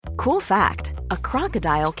Cool fact, a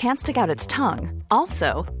crocodile can't stick out its tongue.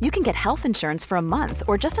 Also, you can get health insurance for a month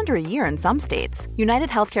or just under a year in some states. United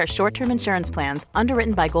Healthcare short-term insurance plans,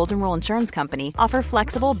 underwritten by Golden Rule Insurance Company, offer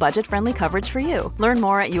flexible, budget-friendly coverage for you. Learn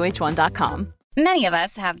more at uh1.com. Many of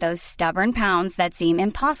us have those stubborn pounds that seem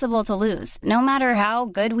impossible to lose, no matter how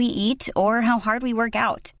good we eat or how hard we work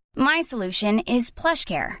out. My solution is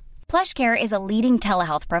PlushCare. PlushCare is a leading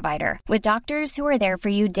telehealth provider with doctors who are there for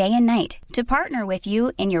you day and night to partner with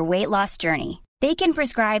you in your weight loss journey. They can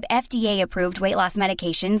prescribe FDA-approved weight loss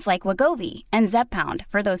medications like Wegovy and Zepbound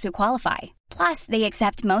for those who qualify. Plus, they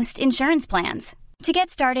accept most insurance plans. To get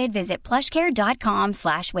started, visit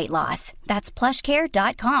plushcare.com/weightloss. That's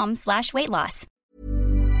plushcare.com/weightloss.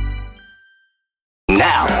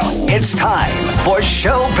 Now, it's time for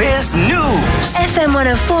Showbiz News. FM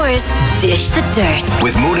 104's Dish the Dirt.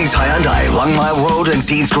 With Mooney's Hyundai, Longmire Road and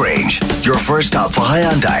Dean's Grange. Your first stop for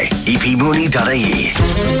Hyundai, epmooney.ie.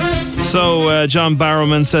 So, John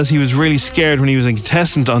Barrowman says he was really scared when he was a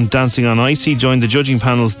contestant on Dancing on Ice. He joined the judging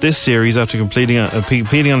panels this series after competing on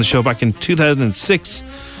the show back in 2006.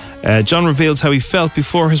 John reveals how he felt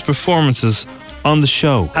before his performances on the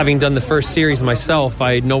show. Having done the first series myself,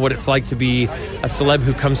 I know what it's like to be a celeb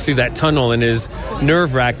who comes through that tunnel and is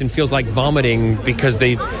nerve-wracked and feels like vomiting because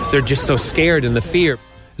they're just so scared and the fear.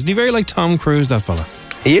 Isn't he very like Tom Cruise, that fella?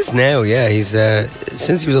 He is now, yeah. He's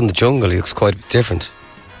since he was on The Jungle, he looks quite a bit different.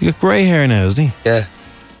 He got grey hair now, isn't he? Yeah.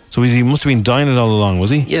 So he must have been dying it all along, was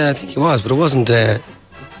he? Yeah, I think he was, but it wasn't the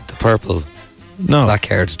purple, black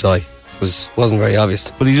hair to dye. Wasn't very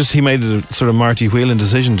obvious. But he made a sort of Marty Whelan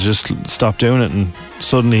decision to just stop doing it, and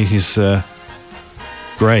suddenly he's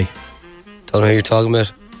grey. Don't know who you're talking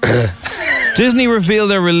about. Disney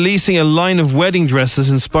revealed they're releasing a line of wedding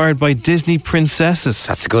dresses inspired by Disney princesses.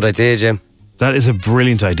 That's a good idea, Jim. That is a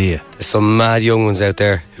brilliant idea. There's some mad young ones out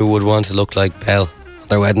there who would want to look like Belle on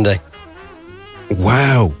their wedding day.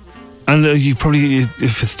 Wow. And you probably,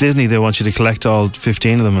 if it's Disney, they want you to collect all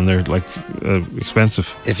 15 of them, and they're like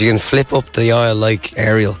expensive. If you can flip up the aisle like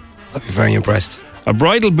Ariel, I'd be very impressed. A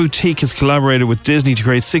bridal boutique has collaborated with Disney to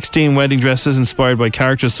create 16 wedding dresses inspired by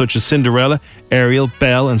characters such as Cinderella, Ariel,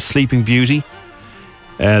 Belle and Sleeping Beauty.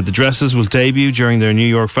 The dresses will debut during their New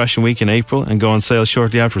York Fashion Week in April and go on sale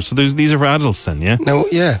shortly afterwards. So these are for adults then, yeah? No,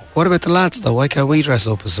 yeah. What about the lads though? Why can't we dress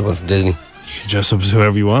up as someone from Disney? You can dress up as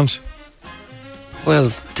whoever you want.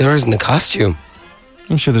 Well, there isn't a costume.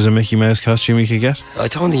 I'm sure there's a Mickey Mouse costume you could get. I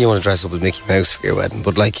don't think you want to dress up as Mickey Mouse for your wedding,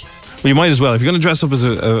 but like... Well, you might as well. If you're going to dress up as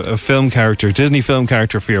a film character, Disney film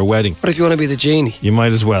character for your wedding. What if you want to be the genie? You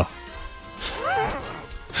might as well.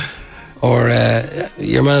 Or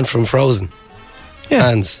your man from Frozen. Yeah.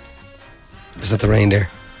 Hans. Is that the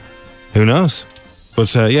reindeer? Who knows?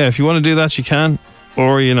 But yeah, if you want to do that, you can.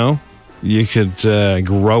 Or, you could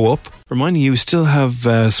grow up. Reminding you, we still have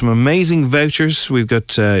some amazing vouchers. We've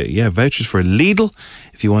got vouchers for Lidl.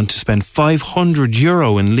 If you want to spend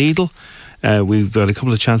 €500 in Lidl, we've got a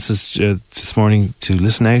couple of chances this morning to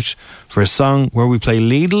listen out for a song where we play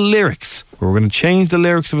Lidl lyrics, where we're going to change the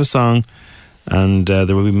lyrics of a song, and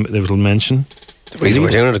there will be a little mention. The reason we're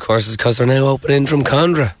doing it, of course, is because they're now open in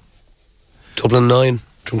Drumcondra. Dublin 9,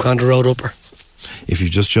 Drumcondra Road Upper. If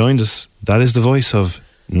you've just joined us, that is the voice of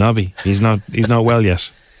Nobby. He's not well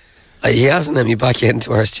yet. He hasn't let me back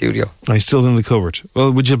into our studio. He's still in the cupboard.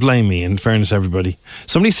 Well, would you blame me, in fairness, everybody?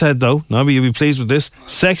 Somebody said, though, Nobby, you'll be pleased with this,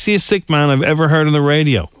 sexiest sick man I've ever heard on the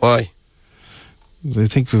radio. Why? I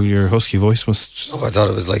think your husky voice must... Oh, I thought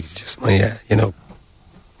it was like just my,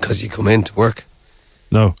 because you come in to work.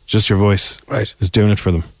 No, just your voice. Right. Is doing it for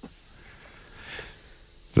them.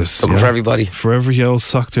 Something for everybody. For every old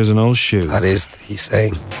sock, there's an old shoe. That is, he's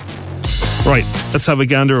saying. Right, let's have a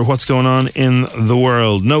gander at what's going on in the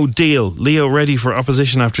world. No deal. Leo ready for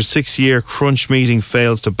opposition after 6-year crunch meeting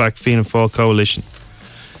fails to back Fianna Fáil coalition.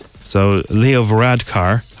 So Leo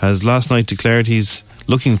Varadkar has last night declared he's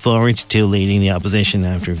looking forward to leading the opposition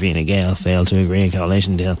after Fine Gael failed to agree a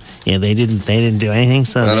coalition deal. Yeah, they didn't do anything,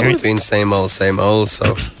 so it would have been same old,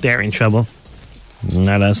 so they're in trouble.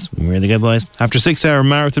 Not us. We're the good boys. After a 6-hour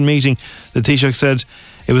marathon meeting, the Taoiseach said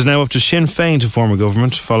it was now up to Sinn Féin to form a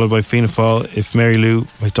government, followed by Fianna Fáil if Mary Lou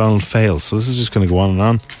McDonald fails. So this is just going to go on and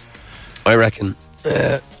on. I reckon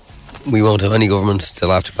we won't have any government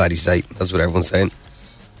till after Paddy's Day. That's what everyone's saying.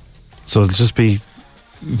 So it'll just be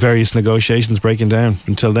various negotiations breaking down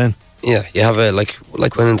until then. Yeah, you have a like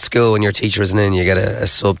when in school when your teacher isn't in, you get a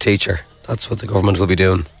sub-teacher. That's what the government will be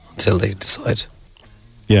doing until they decide.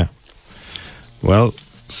 Yeah. Well,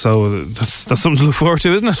 so that's something to look forward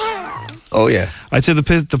to, isn't it? Oh yeah. I'd say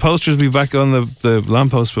the posters will be back on the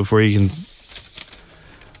lamppost before you can,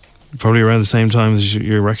 probably around the same time as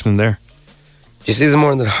you're reckoning there. You see, the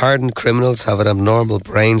more that hardened criminals have an abnormal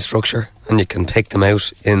brain structure, and you can pick them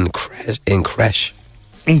out in creche. In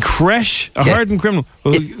creche? A hardened criminal?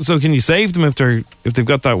 Well, so can you save them if they've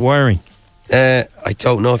got that wiring? I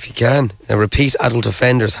don't know if you can. Repeat adult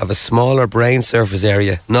offenders have a smaller brain surface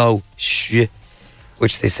area.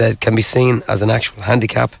 Which they said can be seen as an actual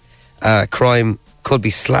handicap. Crime could be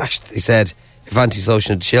slashed, they said, if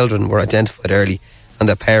antisocial children were identified early and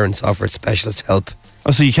their parents offered specialist help.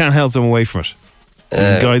 Oh, so you can't help them away from it? You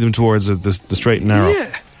can guide them towards the straight and narrow?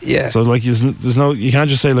 Yeah. So like there's no, you can't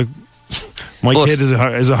just say, look, my kid is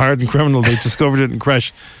a hardened criminal. They discovered it in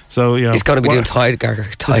creche. So, you know, he's going to be doing tie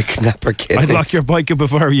kidnapper kids. I'd lock your bike up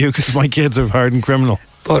before you because my kid's a hardened criminal.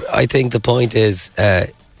 But I think the point is,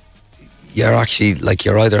 you're actually, like,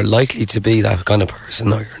 you're either likely to be that kind of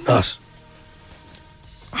person or you're not.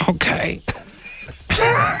 Okay.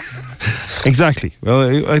 Exactly.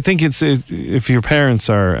 Well, I think if your parents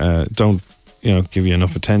don't, give you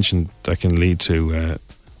enough attention, that can lead to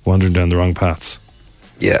wandering down the wrong paths.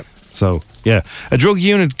 Yeah. So, yeah. A drug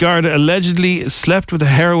unit guard allegedly slept with a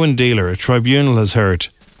heroin dealer, a tribunal has heard.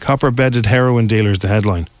 Copper-bedded heroin dealer is the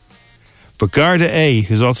headline. But Garda A,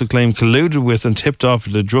 who's also claimed colluded with and tipped off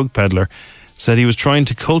the drug peddler, said he was trying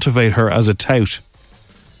to cultivate her as a tout.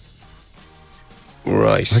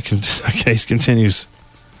 Right. That case continues.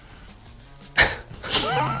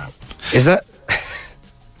 Is that...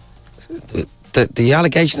 The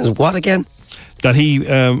allegation is what again? That he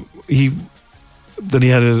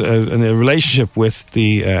had a relationship with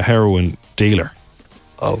the heroin dealer.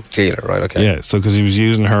 Oh, dealer, right, okay. Yeah, so because he was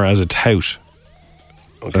using her as a tout.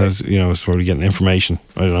 Okay. As, sort of getting information.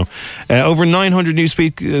 I don't know. Over 900 new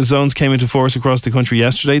speed zones came into force across the country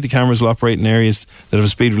yesterday. The cameras will operate in areas that have a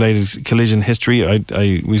speed-related collision history.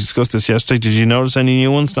 We discussed this yesterday. Did you notice any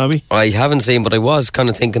new ones, Nobby? I haven't seen, but I was kind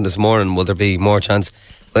of thinking this morning, will there be more chance?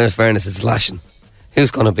 Well, in fairness, it's lashing.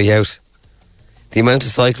 Who's going to be out? The amount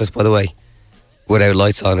of cyclists, by the way, without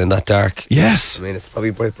lights on in that dark. Yes. I mean, it's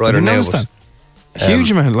probably brighter now. But,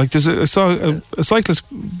 huge amount. Like I saw a cyclist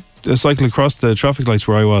cycle across the traffic lights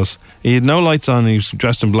where I was. He had no lights on and he was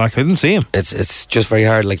dressed in black. I didn't see him. It's just very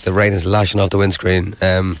hard. Like the rain is lashing off the windscreen.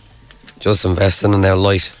 Just invest in a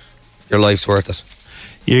light. Your life's worth it.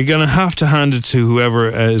 You're going to have to hand it to whoever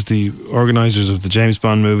is the organisers of the James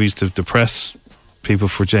Bond movies, the press people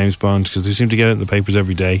for James Bond, because they seem to get it in the papers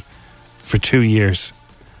every day for 2 years.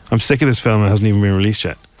 I'm sick of this film. It hasn't even been released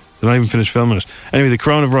yet. They're not even finished filming it. Anyway, the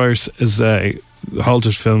coronavirus is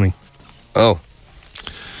halted filming. Oh.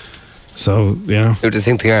 So, Who do you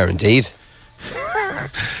think they are, indeed?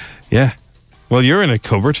 Yeah. Well, you're in a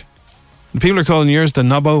cupboard. People are calling yours the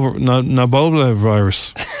Nabola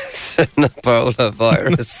virus. Nabola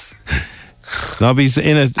virus. Nobby's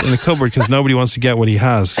in a cupboard because nobody wants to get what he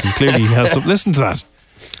has. And clearly he has something. Listen to that.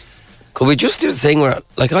 Could we just do the thing where,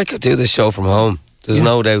 like, I could do this show from home? There's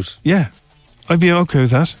no doubt. Yeah. I'd be okay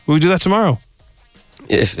with that. Will we do that tomorrow?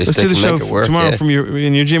 If Let's they do the can show make it work, tomorrow from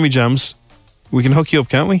in your Jimmy Jams. We can hook you up,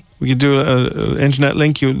 can't we? We could do an internet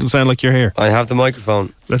link. You'll sound like you're here. I have the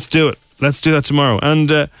microphone. Let's do it. Let's do that tomorrow.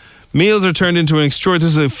 And meals are turned into an extraordinary...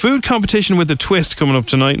 This is a food competition with a twist coming up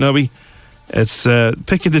tonight, Nobby. It's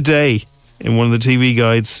Pick of the Day in one of the TV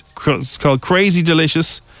guides. It's called Crazy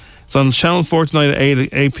Delicious. It's on Channel 4 tonight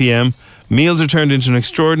at 8 p.m. Meals are turned into an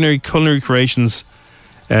extraordinary culinary creations.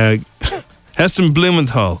 Heston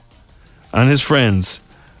Blumenthal and his friends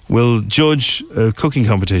will judge a cooking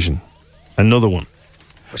competition. Another one.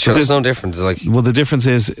 But sure, there's no difference. Well, the difference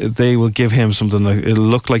is they will give him something like, it'll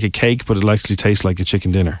look like a cake, but it'll actually taste like a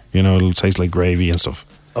chicken dinner. It'll taste like gravy and stuff.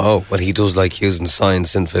 Oh, well, he does like using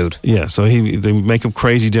science in food. Yeah, so they make up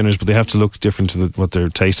crazy dinners, but they have to look different to what they're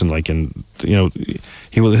tasting like. And he'll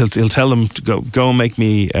tell them to go and make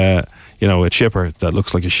me a chipper that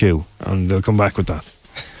looks like a shoe, and they'll come back with that.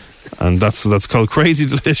 And that's called Crazy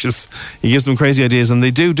Delicious. He gives them crazy ideas, and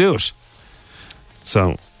they do it.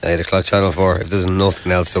 So 8 o'clock Channel 4. If there's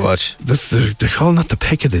nothing else to watch, they're calling that the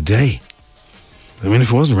pick of the day. I mean,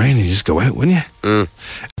 if it wasn't raining, you just go out, wouldn't you?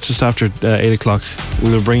 Just after 8 o'clock,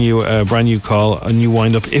 we will bring you a brand new call, a new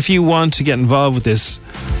wind-up. If you want to get involved with this,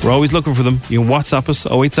 we're always looking for them. You can WhatsApp us,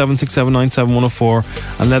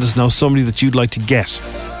 08767971004, and let us know somebody that you'd like to get.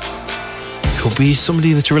 Could be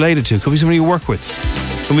somebody that you're related to. Could be somebody you work with.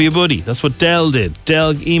 Could be a buddy. That's what Dell did.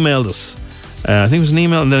 Dell emailed us. I think it was an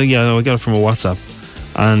email, and then, I got it from a WhatsApp.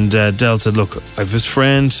 And Dell said, look, I have his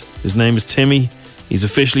friend. His name is Timmy. He's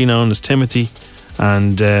officially known as Timothy.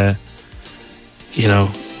 And,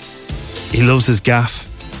 he loves his gaff.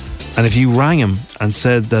 And if you rang him and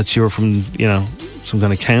said that you're from, some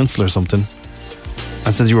kind of council or something,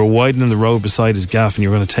 and said you were widening the road beside his gaff and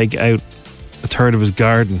you were going to take out a third of his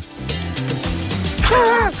garden,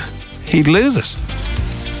 he'd lose it.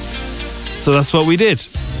 So that's what we did.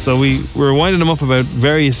 So we were winding him up about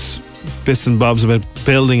various bits and bobs about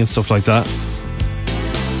building and stuff like that.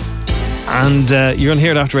 And you're going to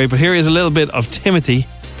hear it after 8, but here is a little bit of Timothy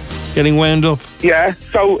getting wound up. Yeah,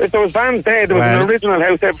 so if there was vans there was an original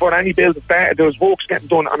house there before any build started. There was works getting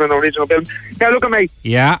done on an original building. Now look at me.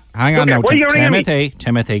 Yeah, hang on now. Timothy,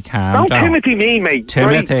 calm down. Don't Timothy me, mate.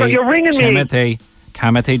 Timothy, right? So you're ringing me.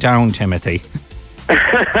 Timothy down, Timothy.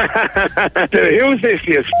 Who's this?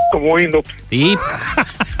 You fucking wind up. Deep.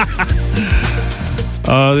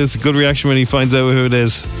 Oh, this is a good reaction when he finds out who it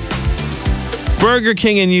is. Burger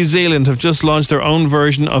King in New Zealand have just launched their own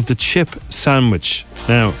version of the chip sandwich.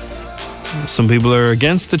 Now, some people are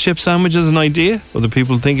against the chip sandwich as an idea. Other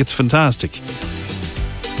people think it's fantastic.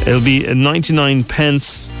 It'll be 99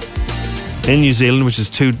 pence in New Zealand, which is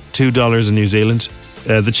 $2 in New Zealand.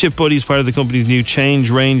 The Chip Buddy is part of the company's new change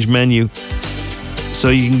range menu. So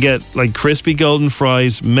you can get like crispy golden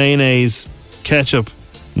fries, mayonnaise, ketchup,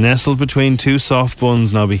 nestled between two soft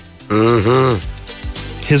buns, Nobby. Mm-hmm.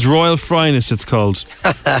 His Royal Fryness, it's called.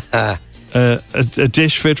 A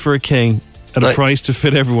dish fit for a king at a price to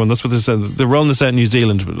fit everyone. That's what they said. They're rolling this out in New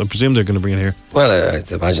Zealand, but I presume they're going to bring it here. Well, I'd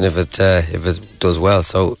imagine if it does well.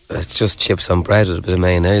 So it's just chips on bread with a bit of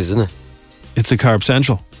mayonnaise, isn't it? It's a carb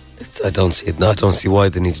central. I don't see it. No, I don't see why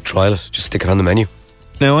they need to trial it. Just stick it on the menu.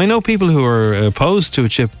 Now, I know people who are opposed to a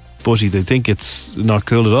chip buddy. They think it's not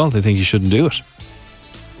cool at all. They think you shouldn't do it.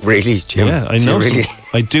 Really, Jim? Yeah, I know. Really?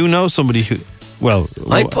 I do know somebody who. Well,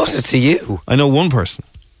 I put it to you. I know one person,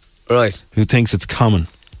 right, who thinks it's common.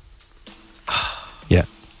 Yeah.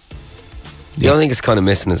 The only thing it's kind of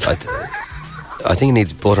missing is I think it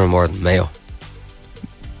needs butter more than mayo.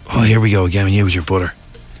 Oh, here we go again. You with your butter.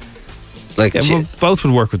 Like, well, both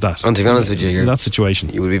would work with that. And to be honest with you, in that situation,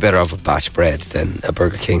 you would be better off with batch bread than a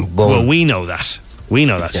Burger King bun. Well, we know that.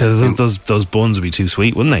 Yeah. So those buns would be too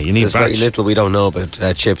sweet, wouldn't they? You need There's batch. very little we don't know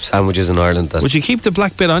about chip sandwiches in Ireland. Would you keep the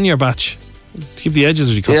black bit on your batch? Keep the edges,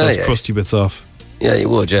 or you cut those crusty bits off? Yeah, you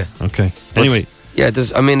would. Yeah. Okay. But anyway. Yeah,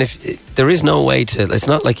 if there is no way to. It's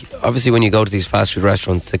not like, obviously when you go to these fast food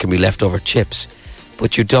restaurants, there can be leftover chips,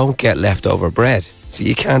 but you don't get leftover bread, so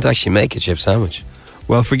you can't actually make a chip sandwich.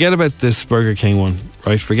 Well, forget about this Burger King one,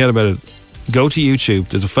 right? Forget about it. Go to YouTube.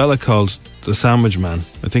 There's a fella called the Sandwich Man.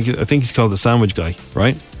 I think he's called the Sandwich Guy,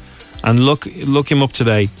 right? And look him up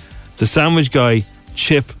today. The Sandwich Guy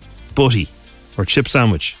chip butty or chip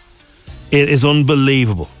sandwich. It is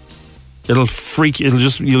unbelievable. It'll freak. You'll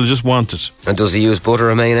just want it. And does he use butter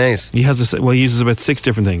or mayonnaise? He uses about 6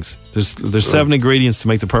 different things. There's 7 ingredients to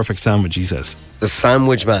make the perfect sandwich, he says. The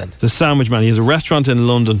Sandwich Man. The Sandwich Man. He has a restaurant in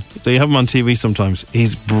London. They have him on TV sometimes.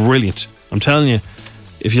 He's brilliant. I'm telling you,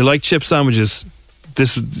 if you like chip sandwiches,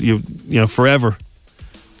 this forever,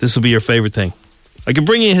 this will be your favourite thing. I can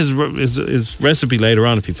bring you his recipe later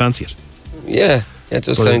on if you fancy it. Yeah, it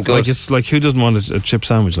does sound good. Like, it's like, who doesn't want a chip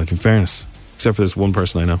sandwich? Like, in fairness, except for this one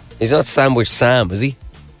person I know. He's not Sandwich Sam, is he?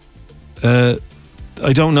 I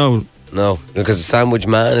don't know. No, because the Sandwich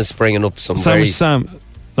Man is bringing up some Sandwich Sam.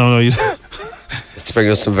 No. It's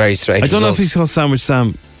bringing up some very strange. I don't know if results. he's called Sandwich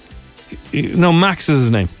Sam. No, Max is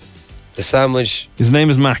his name. The sandwich. His name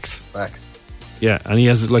is Max. Max. Yeah, and he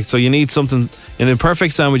has so you need something in a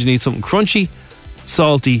perfect sandwich. You need something crunchy,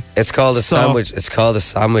 salty. It's called a soft. sandwich. It's called a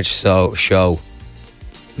sandwich show.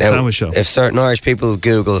 Now, Sandwich show. If certain Irish people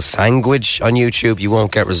Google sandwich on YouTube, you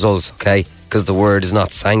won't get results, okay? Because the word is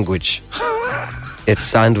not sandwich. It's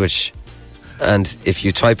sandwich. And if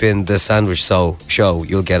you type in the sandwich show,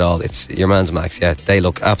 you'll get all. It's your man's Max. Yeah, they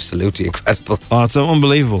look absolutely incredible. Oh, it's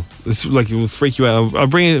unbelievable. It's like, it will freak you out. I'll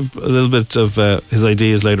bring you a little bit of his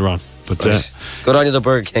ideas later on. But right. Good on you, the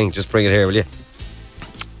Burger King. Just bring it here, will you?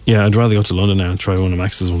 Yeah, I'd rather go to London now and try one of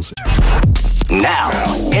Max's ones. Now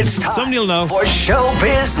it's time Somebody will know. for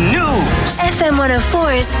Showbiz News. FM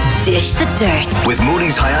 104's Dish the Dirt. With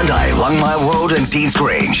Mooney's Hyundai, Longmire Road and Dean's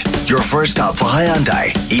Grange. Your first stop for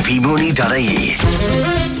Hyundai. epmooney.ie.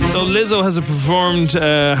 So Lizzo has performed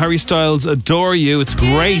Harry Styles' Adore You. It's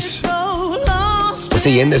great. Was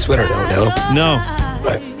he in this with her? No.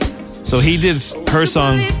 Right. So he did her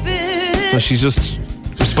song. So she's just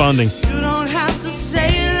responding. You don't have to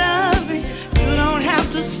say love me. You don't have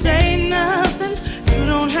to say nothing. You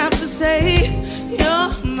don't have to say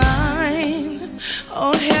you're mine.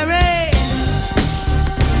 Oh, Harry.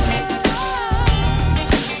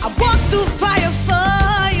 I walk through fire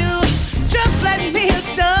for you. Just let me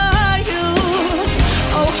adore you.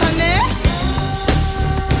 Oh, honey.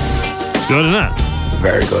 Good or not?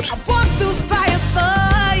 Very good. I walk through fire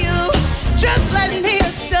for you. Just let me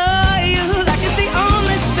adore you. Like it's the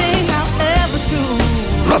only thing I'll ever do.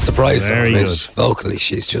 I'm not surprised. Very good. Vocally,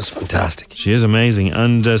 she's just fantastic. She is amazing.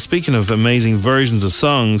 And speaking of amazing versions of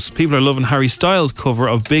songs, people are loving Harry Styles' cover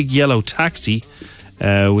of Big Yellow Taxi,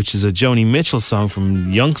 which is a Joni Mitchell song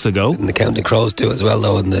from yonks ago. And the Counting Crows do as well,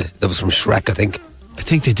 though, and that was from Shrek, I think. I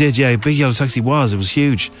think they did, yeah. Big Yellow Taxi it was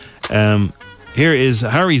huge. Here is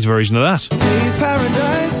Harry's version of that. Hey,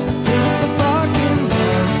 paradise, the parking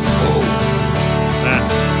lot.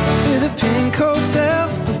 With a pink hotel,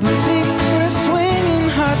 a boutique, and a swinging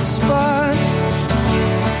hot spot.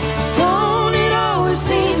 Don't it always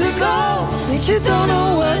seem to go that you don't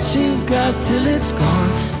know what you've got till it's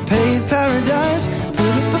gone? Paved paradise, put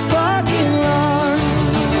up a parking lot.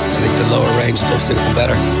 I think the lower range stuff suits them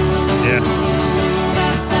better. Yeah.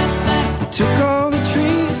 Took all the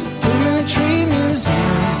trees, put them in a tree museum.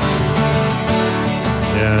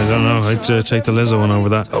 Yeah, I don't know. I'd take the Lizzo one over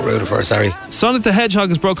that. Oh, rude for her, sorry. Sonic the Hedgehog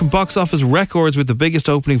has broken box office records with the biggest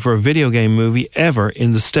opening for a video game movie ever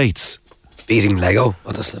in the States. Beating Lego?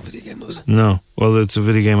 Oh, that's not a video game, was it? No. Well, it's a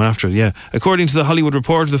video game after it, yeah. According to the Hollywood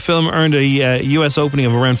Reporter, the film earned a US opening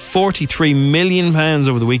of around £43 million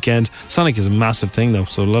over the weekend. Sonic is a massive thing, though,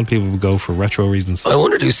 so a lot of people would go for retro reasons. I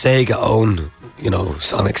wonder, do Sega own,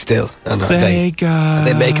 Sonic still? And Sega. Are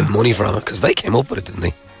they making money from it? Because they came up with it, didn't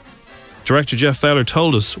they? Director Jeff Fowler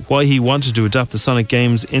told us why he wanted to adapt the Sonic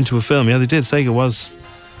games into a film. Yeah, they did. Sega was...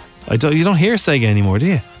 You don't hear Sega anymore, do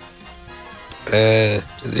you? No,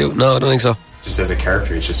 I don't think so. Just as a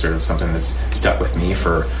character, it's just sort of something that's stuck with me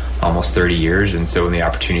for almost 30 years, and so when the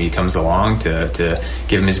opportunity comes along to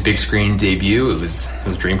give him his big screen debut, it was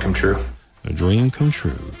a dream come true. A dream come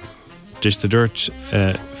true. Dish the Dirt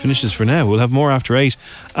finishes for now. We'll have more after 8,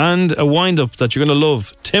 and a wind-up that you're going to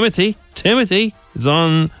love. Timothy is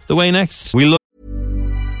on the way next.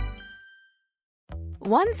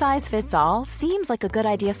 One size fits all seems like a good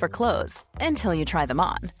idea for clothes until you try them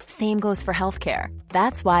on. Same goes for healthcare.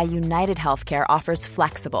 That's why United Healthcare offers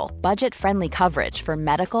flexible, budget-friendly coverage for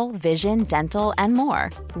medical, vision, dental, and more.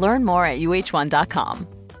 Learn more at uh1.com.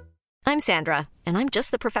 I'm Sandra, and I'm just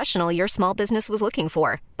the professional your small business was looking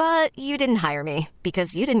for. But you didn't hire me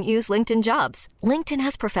because you didn't use LinkedIn Jobs. LinkedIn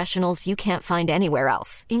has professionals you can't find anywhere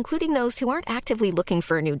else, including those who aren't actively looking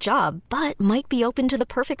for a new job, but might be open to the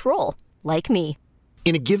perfect role, like me.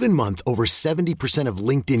 In a given month, over 70% of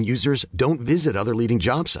LinkedIn users don't visit other leading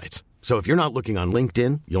job sites. So if you're not looking on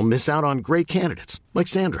LinkedIn, you'll miss out on great candidates like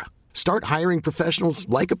Sandra. Start hiring professionals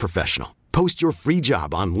like a professional. Post your free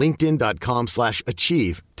job on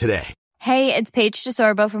linkedin.com/achieve today. Hey, it's Paige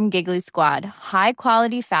DeSorbo from Giggly Squad. High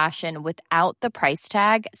quality fashion without the price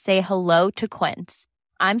tag. Say hello to Quince.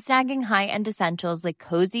 I'm snagging high-end essentials like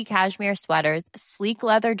cozy cashmere sweaters, sleek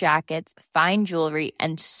leather jackets, fine jewelry,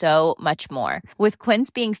 and so much more. With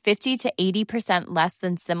Quince being 50 to 80% less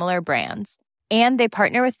than similar brands. And they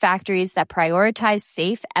partner with factories that prioritize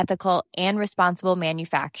safe, ethical, and responsible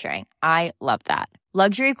manufacturing. I love that.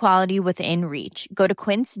 Luxury quality within reach. Go to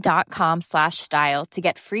quince.com/style to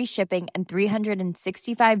get free shipping and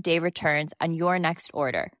 365-day returns on your next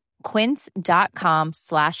order.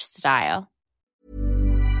 Quince.com/style.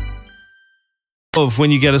 Of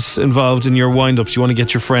when you get us involved in your wind-ups, you want to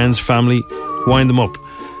get your friends, family, wind them up.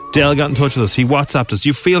 Dale got in touch with us. He WhatsApped us.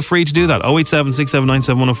 You feel free to do that. 087 679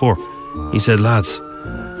 7104. He said, lads,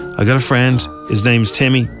 I got a friend. His name's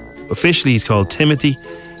Timmy. Officially, he's called Timothy.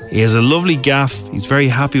 He has a lovely gaff. He's very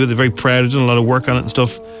happy with it, very proud. He's done a lot of work on it and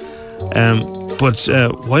stuff. But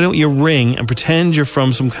why don't you ring and pretend you're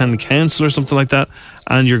from some kind of council or something like that,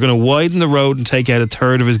 and you're going to widen the road and take out a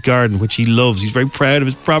third of his garden, which he loves. He's very proud of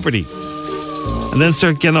his property. And then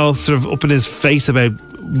start getting all sort of up in his face about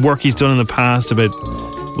work he's done in the past, about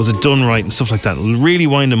was it done right and stuff like that. Really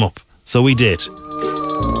wind him up. So we did.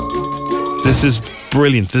 This is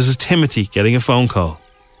brilliant. This is Timothy getting a phone call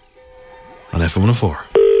on FM 104.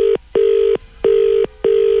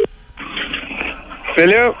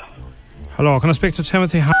 Hello. Hello, can I speak to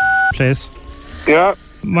Timothy, please? Yeah.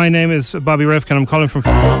 My name is Bobby Rifkin. I'm calling from...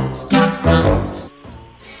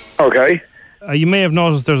 Okay. You may have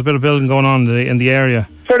noticed there's a bit of building going on in the area.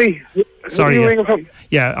 Sorry. Sorry. Who are you ringing from?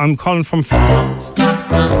 Yeah, I'm calling from...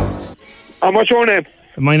 What's your name?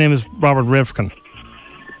 My name is Robert Rifkin.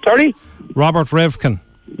 Sorry? Robert Rifkin.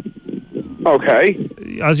 Okay.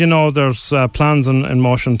 As you know, there's plans in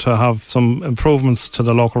motion to have some improvements to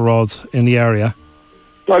the local roads in the area.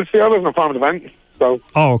 Well, see, I live in a farm event, so...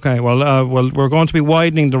 Oh, okay. Well, we're going to be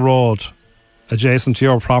widening the road adjacent to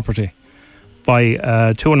your property by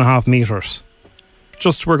 2.5 metres.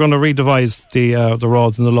 We're going to redevise the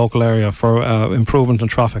roads in the local area for improvement in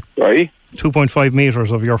traffic. Right. 2.5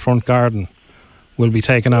 metres of your front garden will be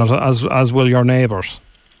taken out, as will your neighbours.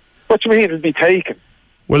 What do you mean it'll be taken?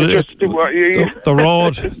 Well, the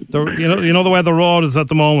road, you know the way the road is at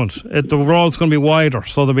the moment. The road's going to be wider,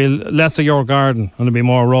 so there'll be less of your garden and there'll be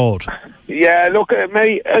more road. Yeah, look,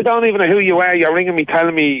 mate, I don't even know who you are. You're ringing me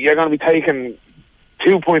telling me you're going to be taking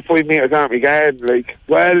 2.5 metres out of my garden. Like,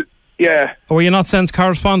 well, yeah. Oh, were you not sent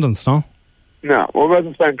correspondence, no? No, I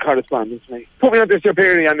wasn't sent correspondence, mate. Put me on this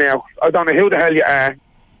period now. I don't know who the hell you are.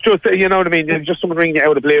 Just, you know what I mean? Just someone ringing you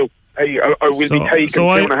out of the blue. I will be taking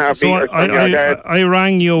 2.5 metres from your garden. I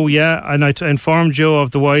rang you, and I informed you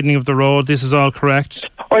of the widening of the road. This is all correct.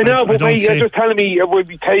 I know, but mate, you're just telling me we'd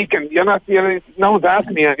be taking. No one's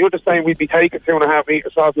asking me, and you're just saying we'd be taking 2.5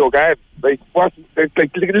 metres off your garden. Like, listen to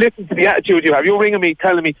the attitude you have. You're ringing me,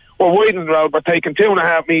 telling me we're widening the road, we're taking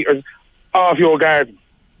 2.5 metres off your garden.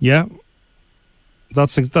 Yeah,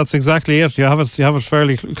 that's exactly it. You have it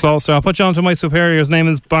fairly close there. I'll put you on to my superior. His name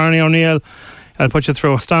is Barney O'Neill. I'll put you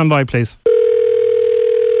through. Stand by, please.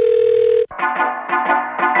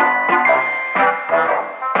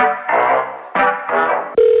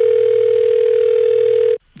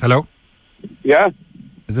 Hello? Yeah?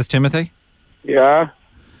 Is this Timothy? Yeah.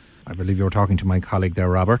 I believe you were talking to my colleague there,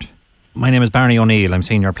 Robert. My name is Barney O'Neill. I'm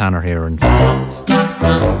senior planner here. You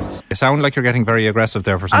sound like you're getting very aggressive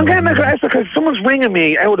there for some reason. I'm getting aggressive because someone's ringing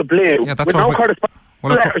me out of the blue with no correspondence.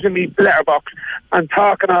 Letters in the letterbox and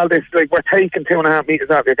talking all this like we're taking 2.5 metres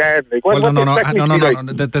out of your garden. Like,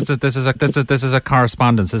 no. This is a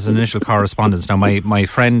correspondence. This is an initial correspondence. Now, my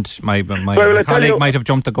friend, my colleague might have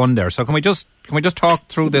jumped the gun there. So can we just talk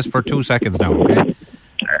through this for 2 seconds now, okay?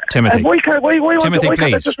 Timothy, Timothy,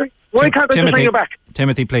 please. Why can't I just ring you back?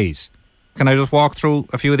 Timothy, please. Can I just walk through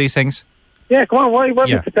a few of these things? Yeah, come on. What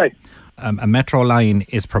did you say? A metro line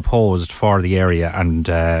is proposed for the area, and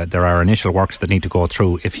there are initial works that need to go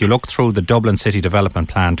through. If you look through the Dublin City Development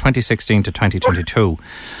Plan 2016 to 2022,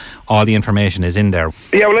 all the information is in there.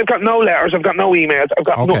 Yeah, well, I've got no letters, I've got no emails, I've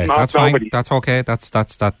got nothing. That's fine. Nobody. That's okay. That's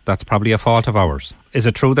probably a fault of ours. Is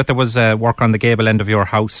it true that there was work on the gable end of your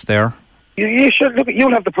house there? You should look.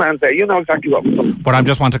 You'll have the plans there. You know exactly what was done. But I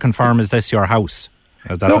just want to confirm: is this your house?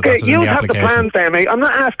 Look, you have the plans there, mate. I'm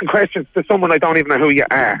not asking questions to someone I don't even know who you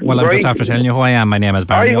are. Well, I'm just after telling you who I am. My name is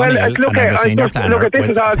Barney O'Neill, and I'm the senior planner. This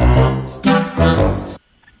is all.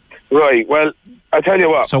 Right, well, I'll tell you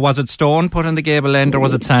what. So was it stone put on the gable end, or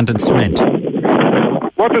was it sand and cement?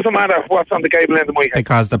 What does it matter what's on the gable end of my house?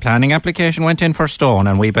 Because the planning application went in for stone,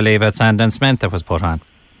 and we believe it's sand and cement that was put on.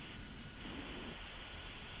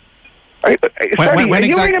 Are you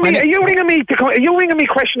ringing me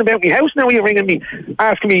question about my house now? Are you ringing me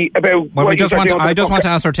asking me about I just want to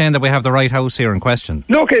ascertain that we have the right house here in question.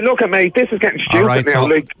 Look, mate, this is getting stupid now.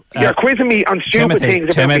 You're quizzing me on stupid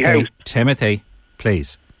things about my house. Timothy,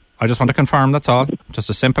 please. I just want to confirm, that's all.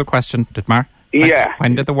 Just a simple question. When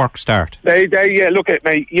did the work start? Look at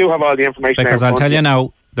mate, you have all the information. Because I'll tell you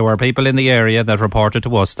now, there were people in the area that reported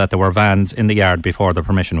to us that there were vans in the yard before the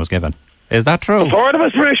permission was given. Is that true? Before the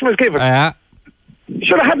permission was given? You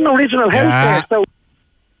should have had an original house there. So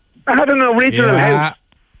I had an original house.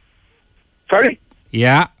 Sorry?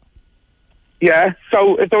 Yeah. Yeah,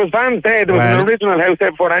 so if there was vans there was an original house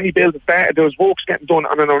there before any build started. There was works getting done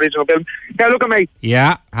on an original building. Yeah, look at me.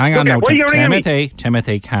 Yeah, hang on now. Timothy,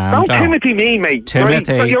 calm down. Don't Timothy me, mate.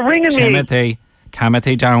 Timothy, right? So you're ringing me.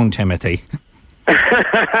 Timothy down, Timothy.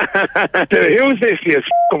 Who's this, you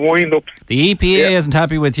fucking wind up? The EPA isn't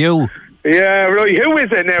happy with you. Yeah, right. Who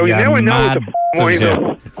is it now? Now I know it's a wind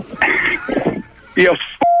up. You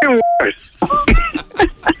fucking worse.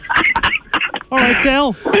 All right,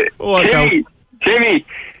 Del. Jimmy,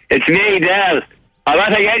 it's me, Del. I'm not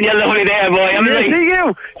getting you lovely there, boy.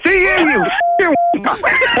 See you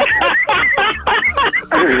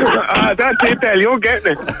that's it, Del. You're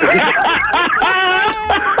getting it.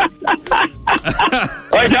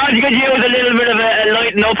 I thought you could use a little bit of a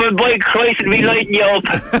lighten up, and boy, Christ, it'd be lighting you up.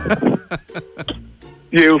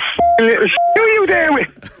 You little who are you there with?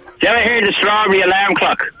 Do you ever hear the strawberry alarm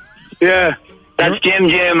clock? Yeah. That's Jim,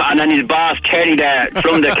 and then his boss, Terry, there,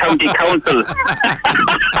 from the county council.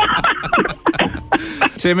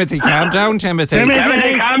 Timothy, calm down, Timothy.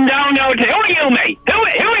 Timothy, calm down now. Who are you, mate? Who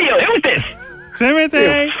are you? Who's this?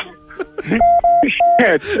 Timothy.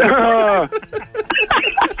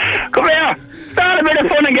 Come here. It's all a bit of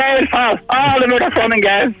fun and games, pal. All a bit of fun and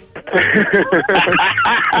games.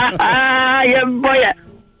 Yeah, boy.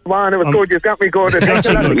 Come on, it was good. You got me good. Hey,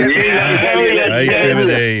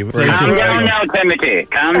 Timothy. Calm down now, Timothy.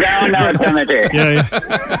 Calm down now, Timothy. Yeah.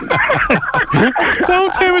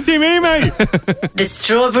 Don't Timothy me, mate. The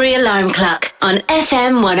Strawberry Alarm Clock on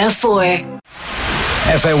FM 104.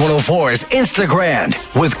 FM 104's Instagram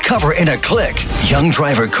with Cover in a Click. Young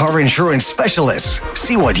driver car insurance specialists.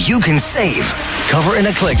 See what you can save.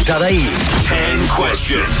 Coverinaclick.ie. 10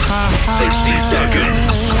 questions, 60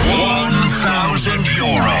 seconds,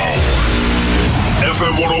 €1,000.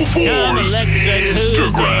 FM 104's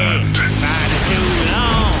Instagram.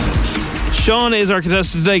 Shauna is our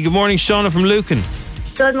contestant today. Good morning, Shauna from Lucan.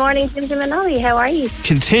 Good morning, Jim and Ollie. How are you?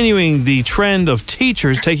 Continuing the trend of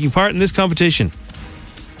teachers taking part in this competition.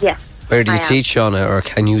 Yes. Where do you teach, Shauna, or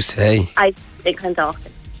can you say? I in Clondalkin.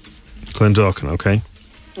 Clondalkin, okay.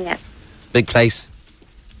 Yeah. Big place.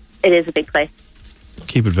 It is a big place.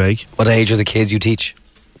 Keep it vague. What age are the kids you teach?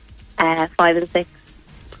 5 and 6.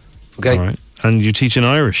 Okay. All right. And you teach in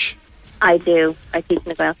Irish? I do. I teach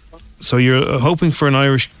in a Welsh school. So you're hoping for an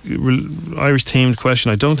Irish-themed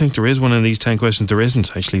question. I don't think there is one in these 10 questions. There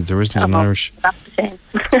isn't, actually. There isn't an Irish. That's a shame.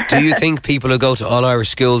 Do you think people who go to all Irish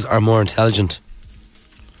schools are more intelligent?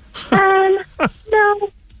 No.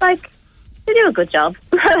 Like, they do a good job.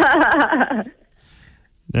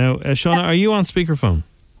 Now, Shauna, are you on speakerphone?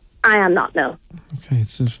 I am not, no. Okay,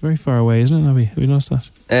 it's very far away, isn't it, Nobby? Have you noticed that?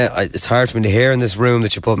 It's hard for me to hear in this room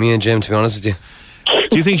that you put me in, Jim, to be honest with you.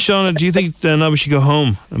 Do you think, Shauna, Nobby should go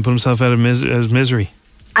home and put himself out of misery?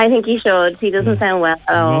 I think he should. He doesn't sound well at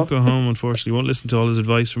He all. won't go home, unfortunately. He won't listen to all his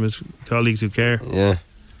advice from his colleagues who care. Yeah.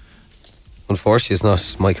 Unfortunately, it's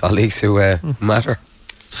not my colleagues who matter.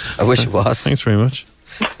 I wish it was. Thanks very much.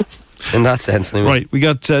 In that sense, anyway. Right, we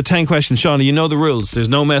got 10 questions. Shauna, you know the rules. There's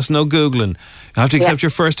no mess, no Googling. You have to accept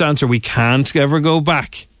your first answer. We can't ever go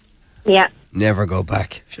back. Yeah. Never go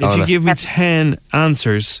back, Shauna. If you give me 10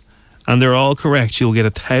 answers and they're all correct, you'll get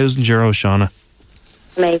 €1,000, Shauna.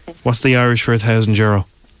 Amazing. What's the Irish for €1,000?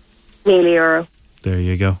 Nearly euro. There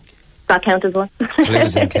you go. That count as one.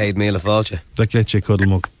 Clues in Cade Meal of Vulture. That gets you, cuddle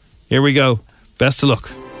mug. Here we go. Best of luck.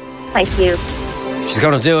 Thank you. She's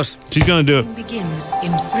going to do it. She's going to do it. Begins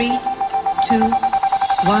in 3, 2,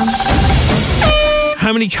 1.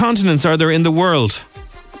 How many continents are there in the world?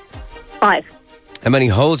 5. How many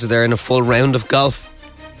holes are there in a full round of golf?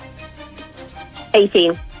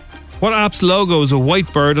 18. What app's logo is a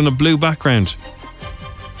white bird on a blue background?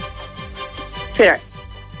 Twitter.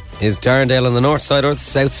 Is Darndale on the north side or the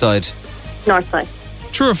south side? North side.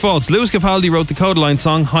 True or false? Lewis Capaldi wrote the Codaline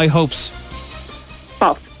song High Hopes.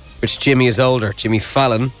 False. Which Jimmy is older, Jimmy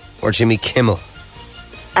Fallon or Jimmy Kimmel?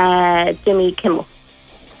 Jimmy Kimmel.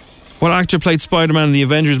 What actor played Spider-Man in the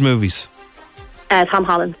Avengers movies? Tom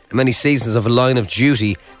Holland. How many seasons of A Line of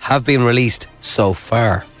Duty have been released so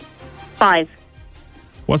far? 5.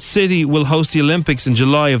 What city will host the Olympics in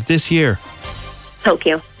July of this year?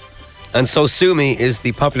 Tokyo. And So Sue Me is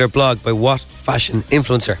the popular blog by what fashion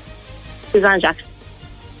influencer? Susanna Jackson.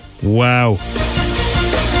 Wow.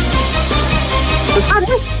 Was that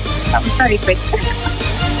it? That was very quick.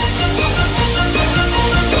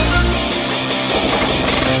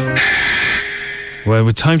 Well,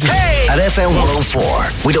 with time to... At FM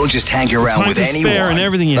 104, we don't just hang around time with to anyone. spare and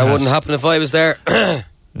everything you That had. wouldn't happen if I was there.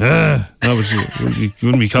 No, but you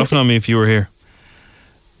wouldn't be coughing on me if you were here.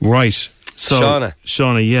 Right. So,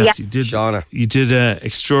 Shauna, yes, you did. Shauna. You did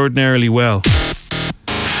extraordinarily well.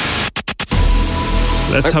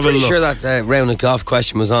 Let's I'm have a pretty look. sure that round of golf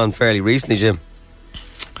question was on fairly recently, Jim.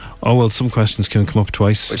 Oh, well, some questions can come up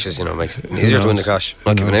twice. Which is, makes it easier to win the cash.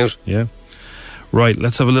 Not giving out. Yeah. Right,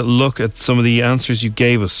 let's have a little look at some of the answers you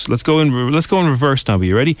gave us. Let's go in reverse now. Are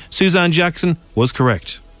you ready? Suzanne Jackson was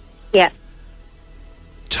correct. Yeah.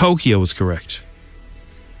 Tokyo was correct.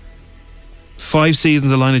 5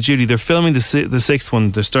 seasons of Line of Duty. They're filming the 6th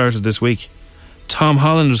one. They started this week. Tom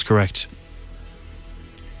Holland was correct.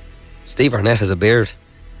 Steve Arnett has a beard.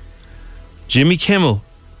 Jimmy Kimmel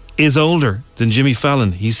is older than Jimmy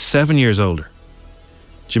Fallon. He's 7 years older.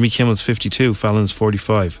 Jimmy Kimmel's 52. Fallon's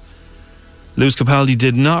 45. Lewis Capaldi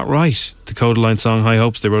did not write the Codaline song High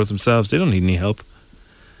Hopes. They wrote it themselves. They don't need any help.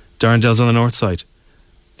 Darndale's on the north side.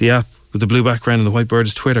 The app with the blue background and the white bird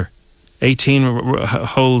is Twitter. 18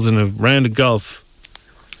 holes in a round of golf.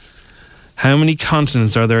 How many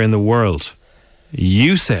continents are there in the world?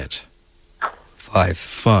 You said 5.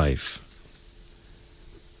 5.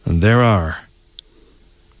 And there are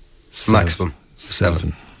maximum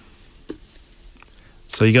 7.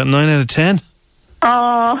 So you got 9 out of 10.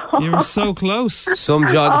 Oh. You were so close. Some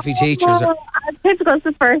geography teachers are... Difficult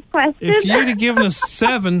the first question. If you'd have given us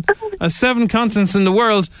 7 continents in the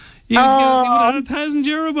world, you would have had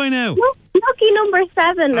 €1,000 by now. Lucky number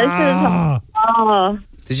 7.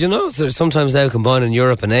 Did you know they're sometimes now combining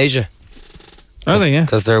Europe and Asia? Are they, yeah?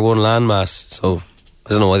 Because they're one landmass, so I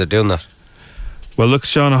don't know why they're doing that. Well, look,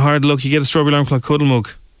 Sean, a hard luck. You get a strawberry alarm clock cuddle mug.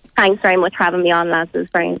 Thanks very much for having me on, lads. It was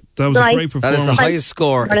great. That was a great performance. That is the highest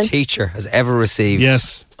score a teacher has ever received.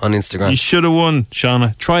 Yes. On Instagram. You should have won,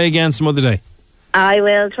 Shauna. Try again some other day. I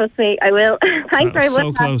will, trust me, I will. Thanks very much.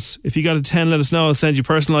 So close. If you got a 10, let us know. I'll send you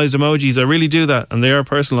personalised emojis. I really do that, and they are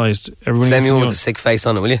personalised. Send me one with a sick face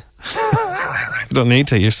on it, will you? You don't need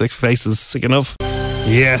to. Your sick face is sick enough.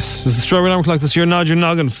 Yes. This is the Strawberry Alarm Clock. This is your Nod Your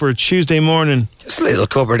Noggin for Tuesday morning. Just a little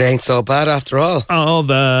cupboard ain't so bad after all. All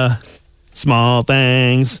the small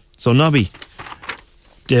things. So, Nobby,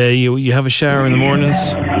 do you have a shower in the mornings?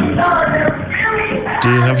 Do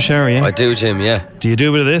you have a shower, yeah? I do, Jim, yeah. Do you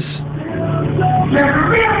do a bit of this? Well,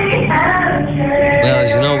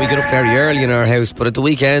 as you know, we get up very early in our house, but at the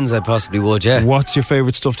weekends I possibly would, yeah. What's your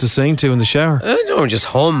favourite stuff to sing to in the shower? I don't know, just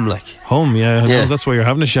hum, like. Hum, yeah. No, that's why you're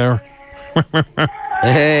having a shower.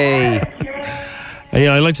 Hey.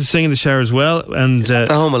 Yeah, I like to sing in the shower as well. And is that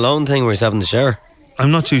the Home Alone thing where he's having the shower?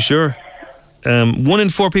 I'm not too sure. 1 in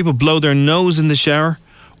 4 people blow their nose in the shower.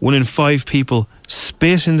 1 in 5 people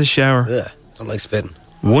spit in the shower. Ugh, don't like spitting.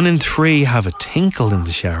 1 in 3 have a tinkle in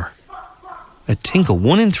the shower. A tinkle.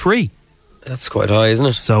 1 in 3. That's quite high, isn't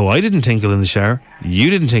it? So I didn't tinkle in the shower.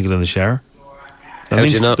 You didn't tinkle in the shower. How do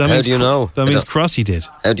you know? That means Crossy did.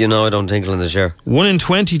 How do you know I don't tinkle in the shower? 1 in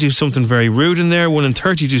 20 do something very rude in there. 1 in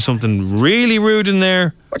 30 do something really rude in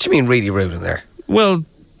there. What do you mean really rude in there? Well,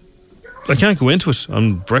 I can't go into it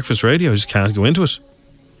on breakfast radio. I just can't go into it.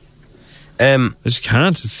 I just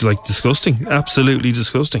can't. It's like disgusting. Absolutely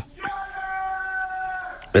disgusting.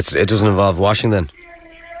 It doesn't involve washing then?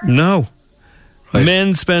 No. Right.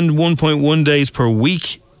 Men spend 1.1 days per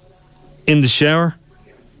week in the shower.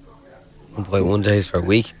 1.1 days per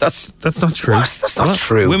week? That's not true. What? That's not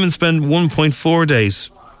true. Women spend 1.4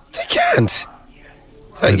 days. They can't.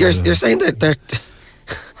 So you're saying that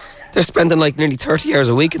they're spending like nearly 30 hours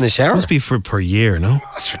a week in the shower? Must be per year, no?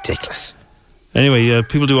 That's ridiculous. Anyway,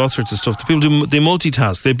 people do all sorts of stuff. People they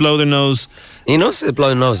multitask. They blow their nose. You know, they blow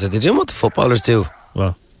their nose. They do what the footballers do.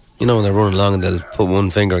 Well, you know when they're running along and they'll put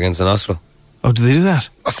one finger against the nostril. Oh, do they do that?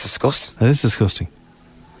 That's disgusting. That is disgusting.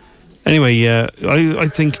 Anyway, I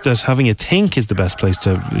think that having a think is the best place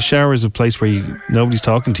to. The shower is a place where nobody's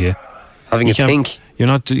talking to you. Having a think. You're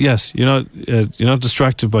not. Yes, you're not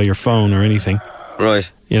distracted by your phone or anything. Right.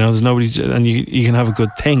 You know, there's nobody, and you can have a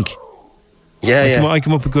good think. Yeah, I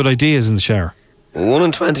come up with good ideas in the shower. 1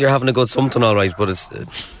 in 20 are having a good something, all right, but it's.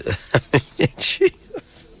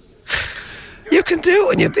 You can do it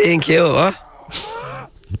when you're being cute, huh?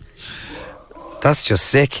 That's just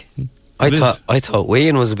sick. I thought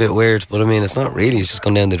weeing was a bit weird, but I mean, it's not really. It's just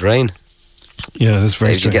gone down the drain. Yeah, that's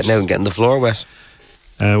very strange. You're getting out and getting the floor wet.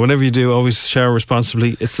 Whatever you do, always shower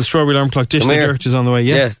responsibly. It's the Strawberry Alarm Clock. Dish the Dirt is on the way.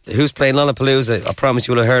 Yeah. Who's playing Lollapalooza? I promise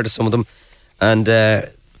you will have heard of some of them. And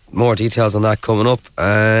more details on that coming up.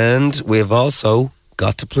 And we've also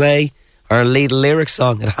got to play our Lidl lyrics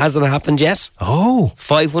song. It hasn't happened yet. Oh.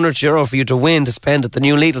 €500 for you to win to spend at the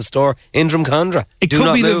new Lidl store in Drumcondra. It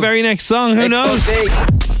could be the very next song. Who knows?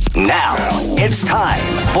 Now it's time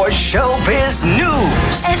for Showbiz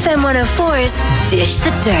News. FM 104's Dish the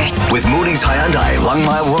Dirt. With Mooney's Hyundai,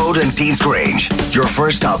 Longmire Road and Dean's Grange. Your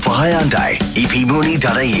first stop for Hyundai,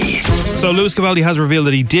 epmooney.ie. So Lewis Capaldi has revealed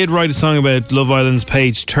that he did write a song about Love Island's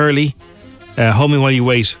Paige Turley. Hold Me While You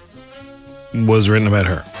Wait was written about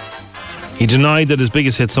her. He denied that his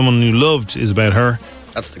biggest hit, Someone You Loved, is about her.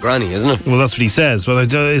 That's the granny, isn't it? Well, that's what he says.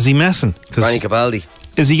 But is he messing? Granny Capaldi.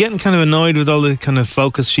 Is he getting kind of annoyed with all the kind of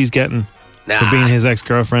focus she's getting for being his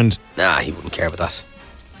ex-girlfriend? Nah, he wouldn't care about that.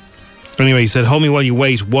 Anyway, he said Hold Me While You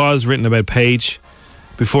Wait was written about Paige.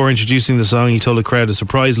 Before introducing the song, he told the crowd a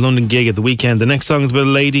surprise London gig at the weekend. The next song is about a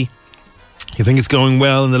lady. You think it's going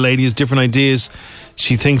well and the lady has different ideas.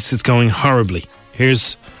 She thinks it's going horribly.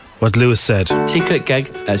 Here's what Lewis said. Secret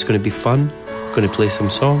gig, it's going to be fun. Going to play some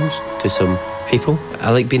songs to some people.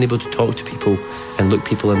 I like being able to talk to people and look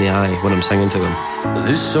people in the eye when I'm singing to them.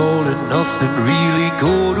 This all and nothing really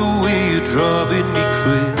got away, you're driving me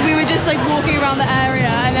crazy. We were just like walking around the area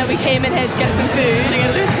and then we came in here to get some food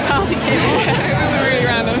and Lewis Capaldi came in. It was really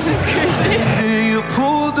random, it was crazy. You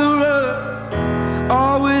pulled the rug,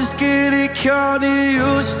 always getting caught,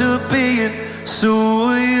 used to being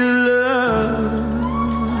so you love.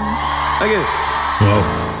 Okay.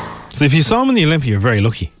 Whoa. So if you saw him in the Olympia, you're very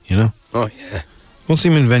lucky, you know? Oh, yeah. Won't see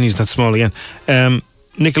him in venues that small again.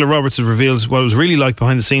 Nicola Roberts has revealed what it was really like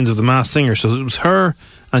behind the scenes of The Masked Singer. So it was her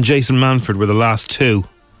and Jason Manford were the last two.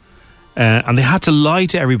 And they had to lie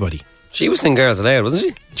to everybody. She was in Girls Aloud, wasn't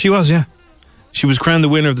she? She was, yeah. She was crowned the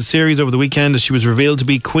winner of the series over the weekend as she was revealed to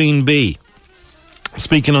be Queen Bee.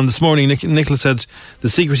 Speaking on This Morning, Nicola said the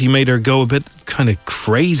secrecy made her go a bit kind of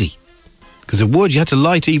crazy. Because it would. You had to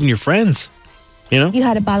lie to even your friends. You know? You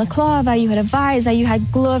had a balaclava, you had a visor, you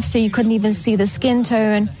had gloves so you couldn't even see the skin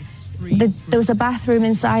tone. There was a bathroom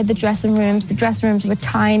inside the dressing rooms. The dressing rooms were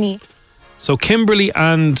tiny. So Kimberly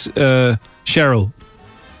and Cheryl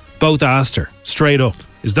both asked her straight up,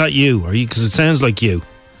 is that you? Are you? Because it sounds like you.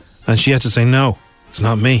 And she had to say, no, it's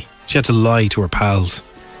not me. She had to lie to her pals.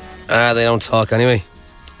 They don't talk anyway.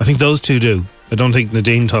 I think those two do. I don't think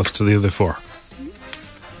Nadine talks to the other four.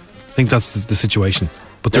 I think that's the situation.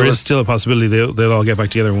 But there is still a possibility they'll all get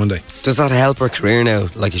back together one day. Does that help her career now?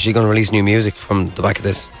 Like, is she going to release new music from the back of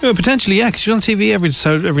this? Yeah, potentially, yeah, because she's on TV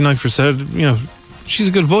every night for Saturday. You know, she's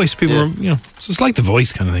a good voice. People are, you know, it's like The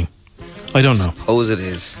Voice kind of thing. I don't know. I suppose it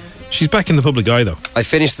is. She's back in the public eye, though. I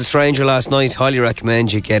finished The Stranger last night. Highly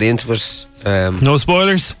recommend you get into it. No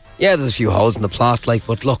spoilers? Yeah, there's a few holes in the plot, like,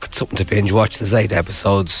 but look, it's something to binge watch. There's 8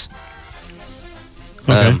 episodes.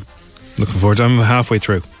 Okay. Looking forward to it. I'm halfway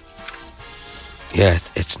through. Yeah,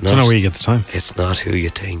 it's not. I don't know where you get the time. It's not who you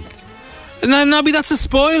think. No, Nobby, that's a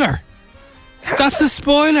spoiler. That's a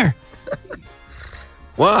spoiler.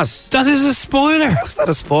 What? That is a spoiler. How's that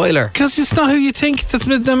a spoiler? Because it's not who you think.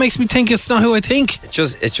 That makes me think it's not who I think.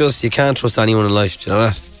 It's just you can't trust anyone in life. Do you know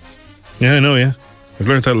that? Yeah, I know, yeah. I've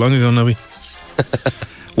learned that long ago, Nobby.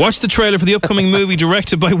 Watch the trailer for the upcoming movie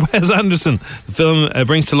directed by Wes Anderson. The film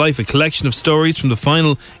brings to life a collection of stories from the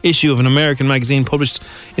final issue of an American magazine published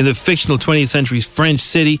in the fictional 20th century French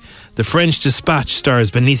city. The French Dispatch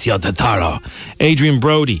stars Benicio del Toro, Adrian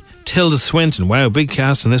Brody, Tilda Swinton. Wow, big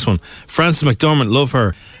cast in this one. Frances McDormand, love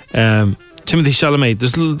her. Timothy Chalamet,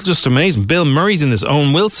 there's just amazing. Bill Murray's in this.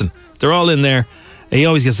 Owen Wilson, they're all in there. He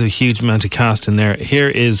always gets a huge amount of cast in there. Here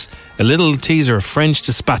is a little teaser of French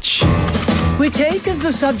Dispatch. We take as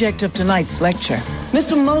the subject of tonight's lecture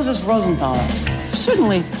Mr. Moses Rosenthaler,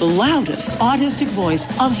 certainly the loudest artistic voice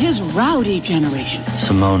of his rowdy generation.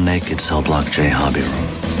 Simone Naked Cell Block J Hobby Room.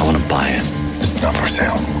 I want to buy it. It's not for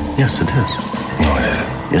sale. Yes, it is. No, it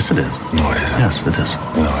isn't. Yes, it is. No, it isn't. Yes, it is.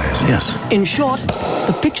 No, it isn't. Yes. In short,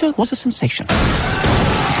 the picture was a sensation.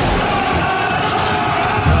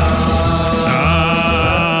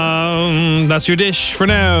 That's your dish for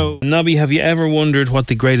now. Nobby, have you ever wondered what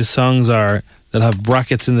the greatest songs are that have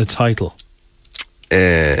brackets in the title?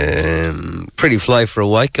 Pretty Fly for a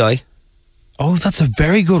White Guy. Oh, that's a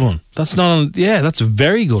very good one. That's not on. Yeah, that's a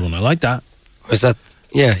very good one. I like that. Or is that?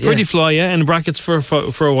 Yeah, Pretty Fly, yeah, and brackets for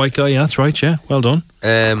a white guy. Yeah, that's right. Yeah, well done.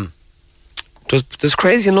 Does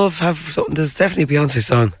Crazy in Love have something? There's definitely a Beyonce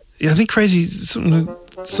song. Yeah, I think Crazy something.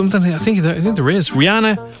 I think there is.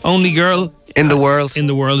 Rihanna, Only Girl. In the World. In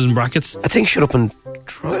the World is in brackets. I think Shut Up and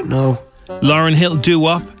Try. No. Lauryn Hill, Do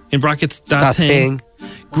Wop in brackets. That thing.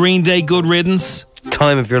 Green Day, Good Riddance.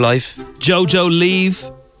 Time of Your Life. JoJo, Leave.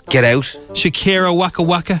 Get Out. Shakira, Waka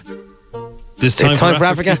Waka. This Time, for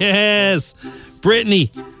Africa. Yes. Britney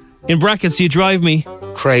in brackets. You Drive Me.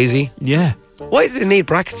 Crazy. Yeah. Why does it need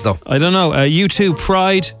brackets though? I don't know. U2,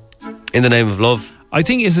 Pride. In the Name of Love. I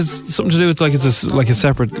think is it something to do with like it's a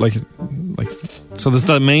separate like so there's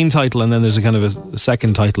that main title and then there's a kind of a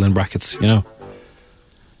second title in brackets, you know.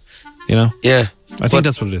 Yeah, I think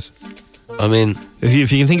that's what it is. I mean,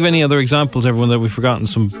 if you can think of any other examples, everyone, that we've forgotten,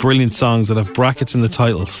 some brilliant songs that have brackets in the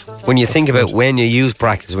titles. When you think about when you use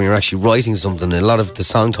brackets when you're actually writing something, a lot of the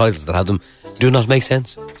song titles that have them do not make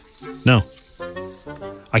sense. No,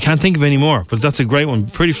 I can't think of any more, but that's a great one.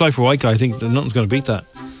 Pretty Fly for a White Guy. I think that nothing's going to beat that.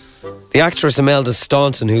 The actress Imelda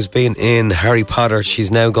Staunton, who's been in Harry Potter,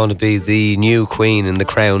 she's now going to be the new queen in The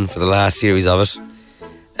Crown for the last series of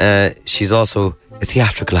it. She's also a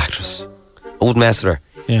theatrical actress. I wouldn't mess with her.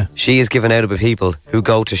 Yeah. She is given out about people who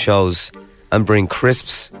go to shows and bring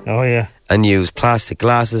crisps. Oh, yeah. And use plastic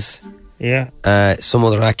glasses. Yeah. Some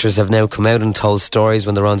other actors have now come out and told stories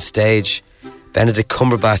when they're on stage. Benedict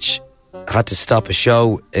Cumberbatch had to stop a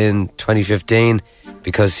show in 2015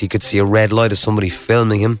 because he could see a red light of somebody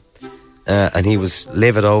filming him. And he was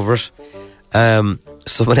livid over it.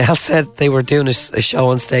 Someone else said they were doing a show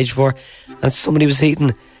on stage for, and somebody was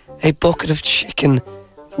eating a bucket of chicken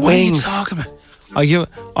wings. What are you talking about?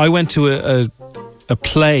 I went to a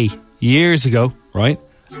play years ago, right?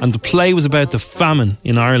 And the play was about the famine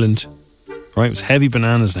in Ireland, right? It was heavy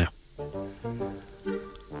bananas now,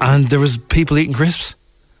 and there was people eating crisps.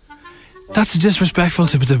 That's disrespectful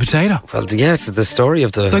to the potato. Well, yeah, it's the story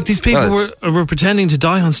of the... Like, these people were pretending to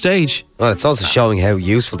die on stage. Well, it's also showing how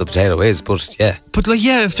useful the potato is, but yeah. But, like,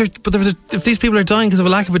 yeah, if these people are dying because of a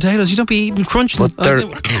lack of potatoes, you don't be eating crunching. But they're...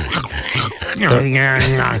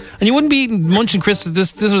 and you wouldn't be eating munching crisps.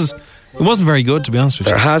 It wasn't very good, to be honest with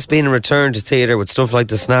you. There has been a return to theatre with stuff like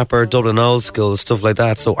the Snapper, Dublin Old School, stuff like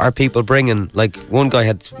that. So are people bringing, like one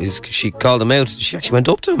guy she called him out. She actually went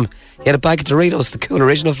up to him. He had a bag of Doritos, the cool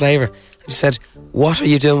original flavour. And she said, "What are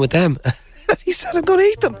you doing with them?" He said, "I'm going to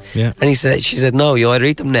eat them." Yeah. And she said, "No, you either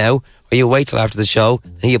eat them now or you wait till after the show."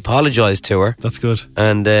 And he apologised to her. That's good.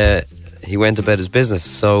 And he went about his business.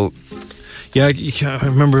 So, yeah, I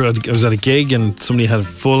remember I was at a gig and somebody had a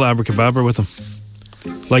full abracadabra with them.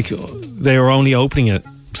 Like, they were only opening it,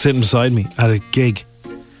 sitting beside me at a gig.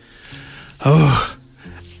 Oh.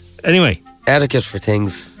 Anyway. Etiquette for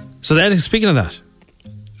things. So, speaking of that,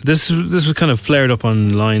 this was kind of flared up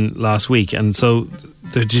online last week. And so,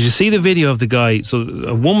 did you see the video of the guy? So,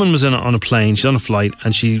 a woman was on a plane, she's on a flight,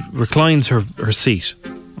 and she reclines her seat.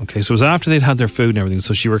 Okay, so it was after they'd had their food and everything,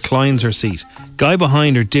 so she reclines her seat. Guy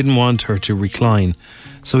behind her didn't want her to recline.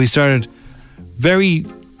 So, he started very...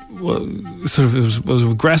 sort of, it was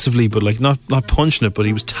aggressively, but like not punching it, but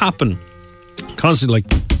he was tapping constantly, like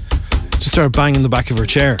just started banging the back of her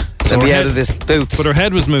chair. So let me out of this boot. But her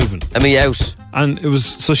head was moving. Let me out. And it was,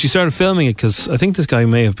 so she started filming it because I think this guy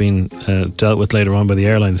may have been dealt with later on by the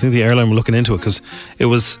airline. I think the airline were looking into it because it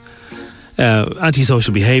was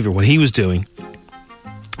antisocial behaviour what he was doing.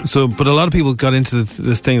 So, but a lot of people got into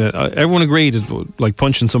this thing that everyone agreed it, like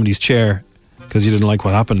punching somebody's chair because you didn't like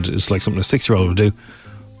what happened is like something a 6-year-old would do.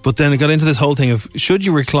 But then it got into this whole thing of should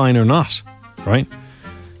you recline or not, right?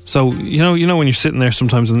 So you know when you're sitting there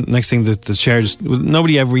sometimes, and the next thing the chair just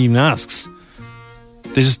nobody ever even asks.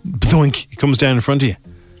 They just doink, it comes down in front of you.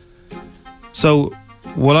 So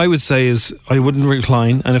what I would say is I wouldn't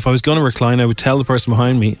recline, and if I was going to recline, I would tell the person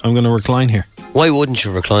behind me I'm going to recline here. Why wouldn't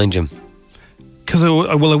you recline, Jim? Because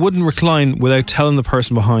I wouldn't recline without telling the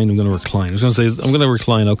person behind I'm going to recline. I was going to say I'm going to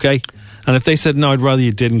recline, okay? And if they said, no, I'd rather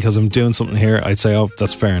you didn't because I'm doing something here, I'd say, oh,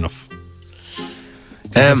 that's fair enough.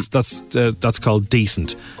 That's called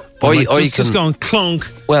decent. Or you can just going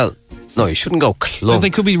clunk. Well, no, you shouldn't go clunk.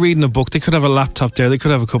 They could be reading a book. They could have a laptop there. They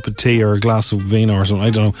could have a cup of tea or a glass of vino or something.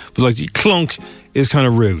 I don't know. But like clunk is kind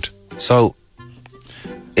of rude. So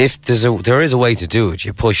if there is a way to do it,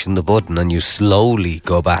 you push in the button and you slowly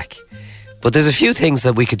go back. But there's a few things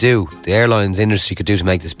that we could do, the airlines industry could do to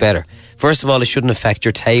make this better. First of all, it shouldn't affect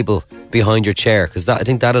your table behind your chair, because I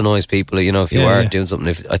think that annoys people, if you are doing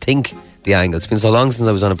something. I think the angle, it's been so long since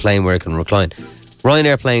I was on a plane where I can recline.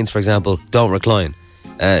 Ryanair planes, for example, don't recline.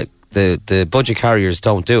 The budget carriers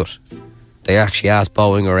don't do it. They actually ask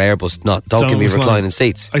Boeing or Airbus, don't give me reclining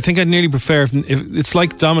seats. I think I'd nearly prefer if it's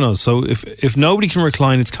like Domino's, so if nobody can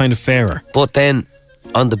recline, it's kind of fairer. But then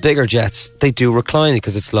on the bigger jets, they do recline it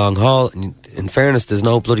because it's long haul. And in fairness, there's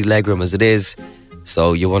no bloody legroom as it is,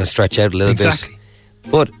 so you want to stretch out a little bit.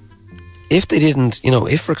 But if they didn't,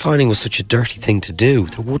 if reclining was such a dirty thing to do,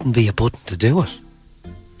 there wouldn't be a button to do it.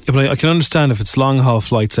 Yeah, but I can understand if it's long haul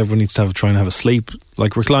flights, everyone needs to try and have a sleep.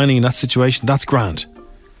 Like reclining in that situation, that's grand.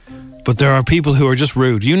 But there are people who are just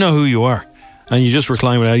rude. You know who you are, and you just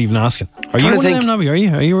recline without even asking. Are you one of them, Nobby? Are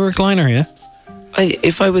you a recliner? Yeah.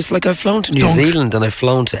 If I was I've flown to New Zealand and I've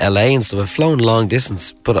flown to LA and stuff. I've flown long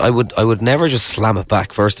distance, but I would never just slam it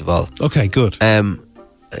back. First of all, okay, good.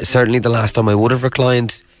 Certainly, the last time I would have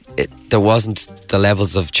reclined, there wasn't the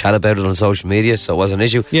levels of chat about it on social media, so it wasn't an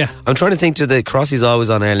issue. Yeah, I'm trying to think. Do the Crossies always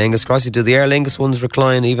on Aer Lingus? Crossy, do the Aer Lingus ones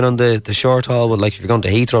recline even on the short haul? Like if you're going to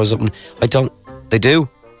Heathrow or something, I don't. They do.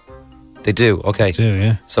 They do. Okay. They do,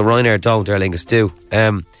 yeah. So Ryanair don't. Aer Lingus do.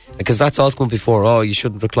 Because that's all come before. Oh, you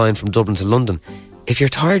shouldn't recline from Dublin to London. If you're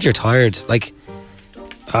tired, you're tired.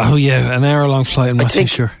 Oh yeah, an hour-long flight. I'm not too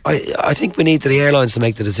sure. I think we need the airlines to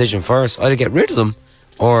make the decision first. Either get rid of them,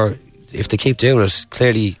 or if they keep doing it,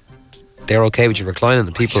 clearly they're okay with you reclining,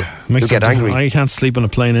 and people who get angry. I can't sleep on a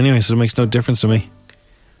plane anyway, so it makes no difference to me.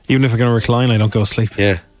 Even if I'm going to recline, I don't go to sleep.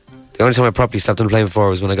 Yeah. The only time I properly slept on a plane before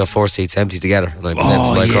was when I got 4 seats empty together, and I was able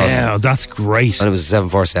to fly across. Yeah, that's great. And it was a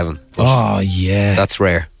 747. Oh yeah, that's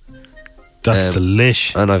rare. That's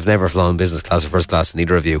delish. And I've never flown business class or first class,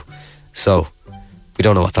 neither of you, so we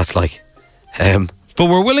don't know what that's like. But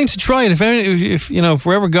we're willing to try it. If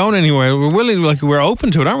we're ever going anywhere, we're willing. We're open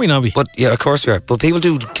to it, aren't we, Nobby? But yeah, of course we are. But people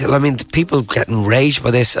do. I mean, people get enraged by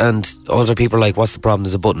this, and other people are like, "What's the problem?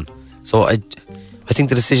 There's a button." So I think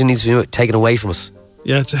the decision needs to be taken away from us.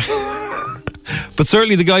 Yeah. But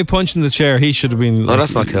certainly the guy punching the chair, he should have been. No,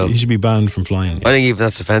 that's not cool. He should be banned from flying. I think even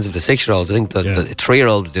that's offensive to 6-year-olds. I think that a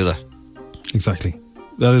 3-year-old would do that. Exactly.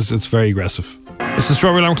 It's very aggressive. It's the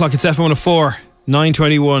Strawberry Alarm Clock. It's FM 104,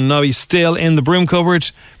 9:21. Now he's still in the broom cupboard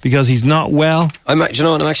because he's not well. I'm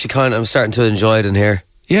starting to enjoy it in here.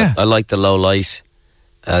 Yeah. I like the low light,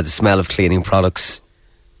 the smell of cleaning products.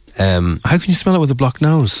 How can you smell it with a blocked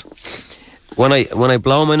nose? When I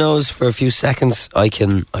blow my nose for a few seconds, I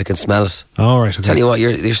can smell it. All right. Okay. Tell you what,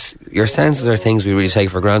 your senses are things we really take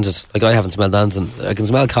for granted. Like, I haven't smelled anything. I can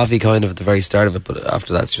smell coffee kind of at the very start of it, but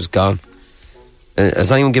after that, it's just gone.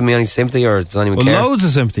 Has anyone given me any sympathy, or does anyone care? Loads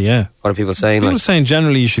of sympathy, yeah. What are people saying? People are saying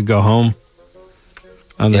generally you should go home,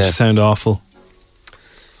 and they sound awful,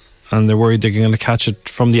 and they're worried they're going to catch it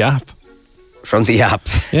from the app. From the app?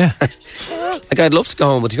 Yeah. Like, I'd love to go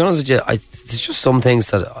home, but to be honest with you, there's just some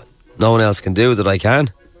things that no one else can do that I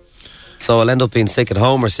can. So I'll end up being sick at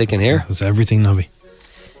home or sick in here. It's everything, Nobby.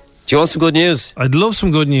 Do you want some good news? I'd love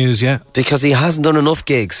some good news, yeah. Because he hasn't done enough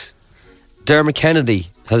gigs. Dermot Kennedy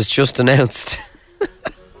has just announced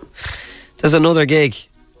there's another gig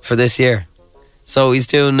for this year. So he's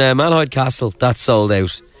doing Malahide Castle, that's sold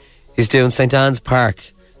out. He's doing St Anne's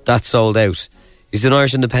Park, that's sold out. He's doing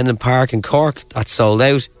Irish Independent Park in Cork, that's sold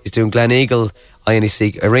out. He's doing Gleneagle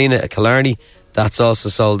INEC Arena at Killarney, that's also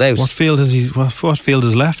sold out. What field is what field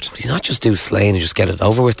is left? Would he not just do Slane and just get it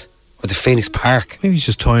over with? Or the Phoenix Park? Maybe he's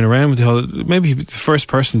just toying around with the whole... Maybe he'd be the first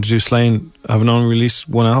person to do Slane having only released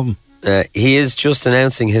one album. He is just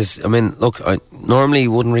announcing his... I mean, look, normally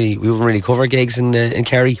we wouldn't really cover gigs in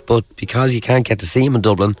Kerry, but because you can't get to see him in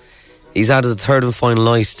Dublin, he's added the third and final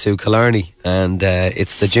night to Killarney, and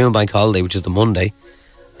it's the June Bank Holiday, which is the Monday.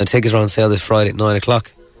 And tickets are on sale this Friday at 9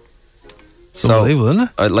 o'clock. So, unbelievable,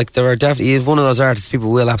 isn't it? There are definitely... He's one of those artists people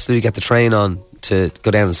will absolutely get the train on to go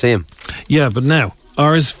down and see him. Yeah, but now...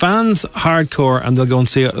 Are his fans hardcore and they'll go and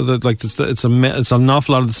see it? Like it's an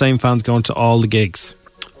awful lot of the same fans going to all the gigs?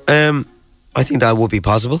 I think that would be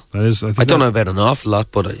possible. That is. I don't know about an awful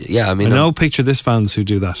lot, but yeah, I mean... I know Picture This fans who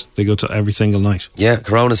do that. They go to every single night. Yeah,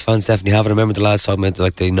 Corona's fans definitely have it. I remember the lads talking about,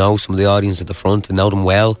 like, they know some of the audience at the front and know them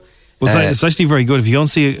well. Well, it's actually very good. If you go and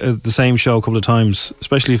see the same show a couple of times,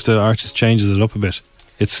 especially if the artist changes it up a bit,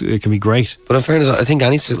 it can be great. But in fairness, I think I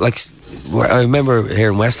remember here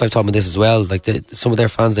in Westlife talking about this as well. Like, some of their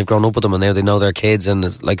fans, they've grown up with them and now they know their kids,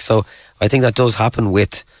 and so I think that does happen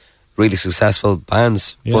with really successful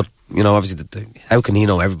bands. Yeah. But you know, obviously, how can he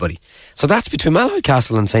know everybody? So that's between Malahide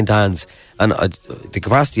Castle and St Anne's, and the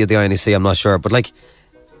capacity of the INEC, I'm not sure, but like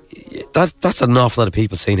that's an awful lot of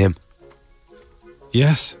people seeing him.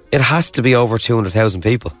 Yes, it has to be over 200,000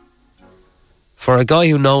 people for a guy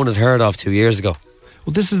who no one had heard of 2 years ago.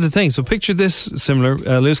 Well, this is the thing. So picture this similar.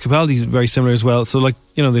 Lewis Capaldi is very similar as well. So, like,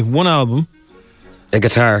 you know, they've one album, a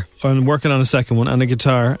guitar, and working on a second one, and a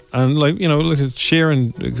guitar, and, like, you know, look at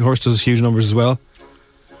Sheeran, of course, does huge numbers as well.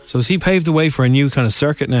 So has he paved the way for a new kind of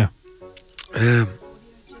circuit now?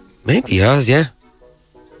 Maybe he has, yeah.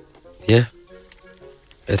 Yeah.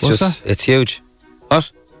 It's huge. What?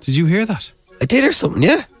 Did you hear that? I did hear something,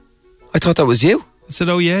 yeah. I thought that was you. I said,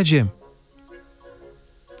 oh yeah, Jim.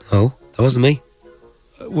 No, that wasn't me.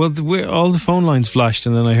 Well, all the phone lines flashed,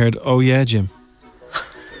 and then I heard, oh yeah, Jim.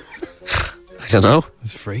 I don't know.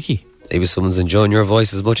 It's freaky. Maybe someone's enjoying your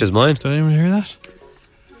voice as much as mine. Did anyone hear that?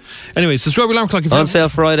 Anyway, it's the Strawberry Alarm Clock. It's on sale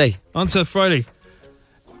Friday. On sale Friday.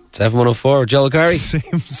 It's FM104 with Joel Curry.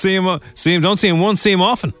 See him. Don't see him once, see him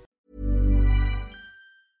often.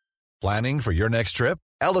 Planning for your next trip?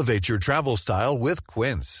 Elevate your travel style with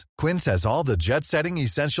Quince. Quince has all the jet-setting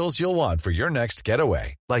essentials you'll want for your next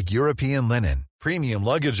getaway, like European linen, premium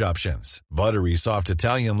luggage options, buttery soft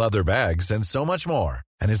Italian leather bags, and so much more.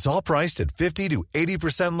 And it's all priced at 50 to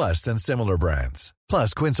 80% less than similar brands.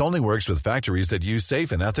 Plus, Quince only works with factories that use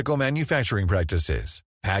safe and ethical manufacturing practices.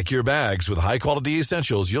 Pack your bags with high-quality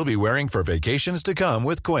essentials you'll be wearing for vacations to come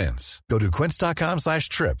with Quince. Go to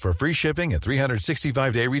quince.com/trip for free shipping and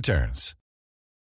 365-day returns.